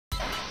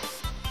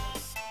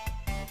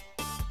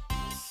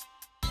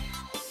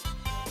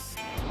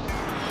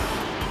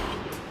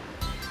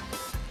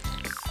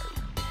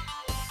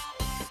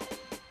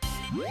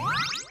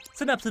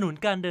สนับสนุน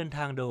การเดินท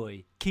างโดย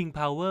King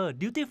Power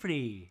Duty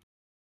Free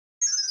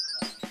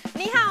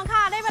นี่ค่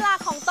ะได้เวลา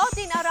ของโต๊ะ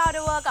จีนอร่อย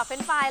เวอร์กับเฟร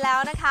นช์ฟรายแล้ว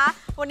นะคะ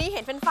วันนี้เห็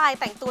นเฟรนช์ฟราย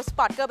แต่งตัวสป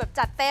อร์ตเกิร์ลแบบ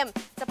จัดเต็ม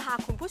จะพา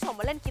คุณผู้ชม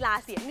มาเล่นกีฬา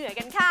เสียงเหนือ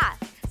กันค่ะ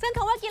ซึ่งค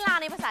ำว่ากีฬา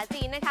ในภาษา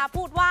จีนนะคะ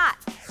พูดว่า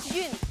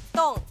ยื่น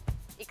ตง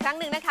อีกครั้ง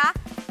หนึ่งนะคะ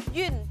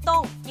ยื่นต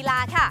งกีฬา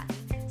ค่ะ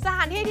สถ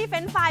านที่ที่เฟร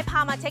นช์ฟรายพา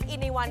มาเช็คอิ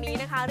นในวันนี้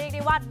นะคะเรียกไ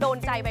ด้ว่าโดน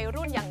ใจวัย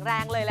รุ่นอย่างแร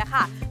งเลยแหละ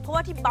ค่ะเพราะว่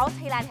าที่ Bounce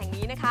Thailand แห่ง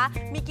นี้นะคะ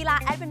มีกีฬา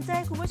แอดเวนเจอร์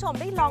ให้คุณผู้ชม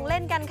ได้ลองเล่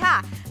นกันค่ะ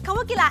คำ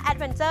ว่ากีฬาแอด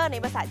เวนเจอร์ใน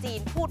ภาษาจีน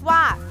พูดว่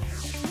า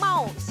เม่า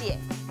เสี่ย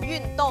ยื่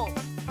นตง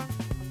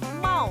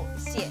เม่า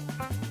เสี่ย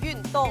ยื่น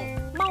ตง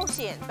เม่าเ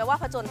สี่ยแปลว่า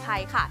ผจญภั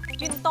ยค่ะ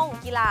ยื่นตง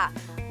กีฬา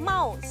เม่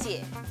าเสี่ย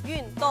ยื่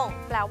นตง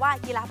แปลว่า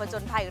กีฬาผจ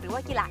ญภัยหรือว่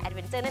ากีฬาแอดเว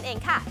นเจอร์นั่นเอง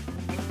ค่ะ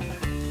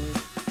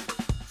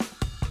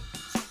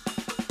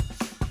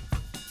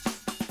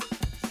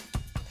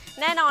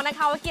แน่นอนนะค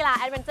ะว่ากีฬา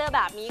แอดเวนเจอร์แ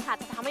บบนี้ค่ะ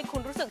จะทำให้คุ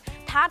ณรู้สึก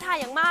ท้าทาย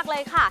อย่างมากเล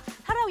ยค่ะ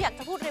ถ้าเราอยากจ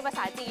ะพูดในภาษ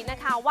าจีนนะ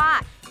คะว่า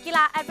กีฬ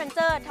าแอดเวนเจ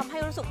อร์ทำให้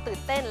รู้สึกตื่น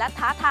เต้นและ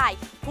ท้าทาย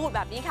พูดแบ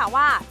บนี้ค่ะ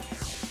ว่า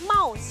เม่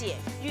าเสี่ย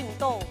ยื่น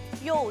ตง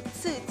又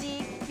刺激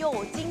又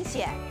惊险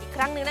อีกค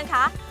รั้งหนึ่งนะค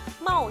ะ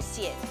เม่าเ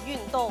สี่ยยื่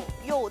นตง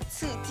又刺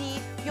激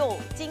又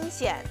惊险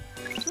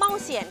เม่า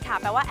เสี่ยค่ะ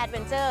แปลว่าแอดเว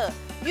นเจอร์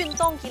ยื่น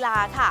ตงกีฬา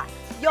ค่ะ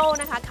โย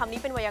นะคะคำนี้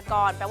เป็นไวยาก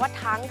รณ์แปลว่า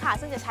ทั้งค่ะ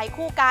ซึ่งจะใช้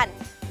คู่กัน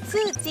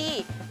ซื่อจี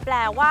แปล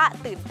ว่า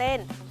ตื่นเต้น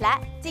และ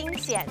จิ้ง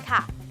เฉียนค่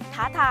ะ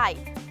ท้าทาย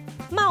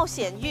เม่าเ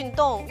ฉียนยื่น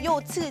ตง又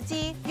刺激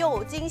又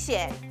惊险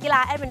กีฬา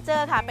แอดเวนเจอ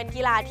ร์ค่ะเป็น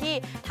กีฬาที่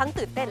ทั้ง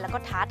ตื่นเต้นแล้วก็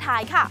ท้าทา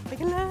ยค่ะไป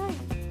กันเลย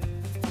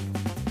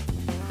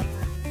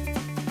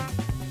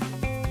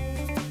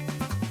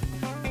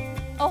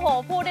โอ้โห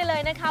พูดได้เล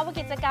ยนะคะว่า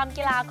กิจกรรม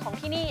กีฬาของ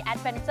ที่นี่แอด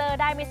เวนเจอร์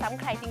ได้ไม่ซ้ำ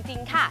ใครจริง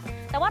ๆค่ะ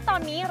แต่ว่าตอ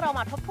นนี้เรา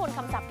มาทบทวนค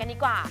ำศัพท์กันดี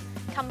กว่า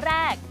คำแร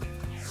ก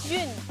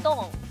ยื่นต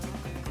ง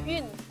ยื่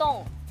นตง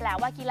แปล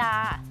ว่ากีฬา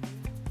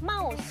เม่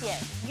าเฉียน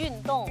ยื่น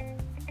ตง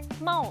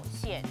เม่าเ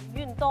ฉียน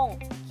ยื่นตง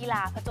กีฬ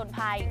าผจญ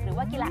ภัยหรือ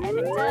ว่ากีฬาแอดเว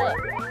นเจอร์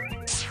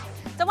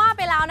จะว่าไ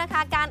ปแล้วนะค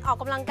ะการออก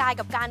กำลังกาย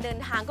กับการเดิน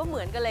ทางก็เห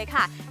มือนกันเลย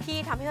ค่ะที่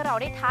ทำให้เรา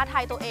ได้ท้าทา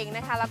ยตัวเองน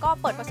ะคะแล้วก็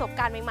เปิดประสบ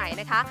การณ์ใหม่ๆ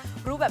นะคะ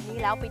รู้แบบนี้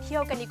แล้วไปเที่ย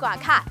วกันดีกว่า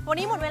ค่ะวัน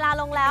นี้หมดเวลา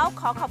ลงแล้ว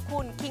ขอขอบคุ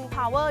ณ King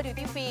Power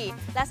Duty Free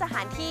และสถ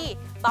านที่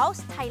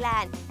Bounce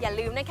Thailand อย่า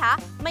ลืมนะคะ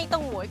ไม่ต้อ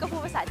งหมวยก็พู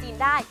ดภาษาจีน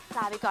ได้ล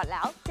าไปก่อนแ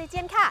ล้วเจเจี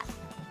ยนค่ะ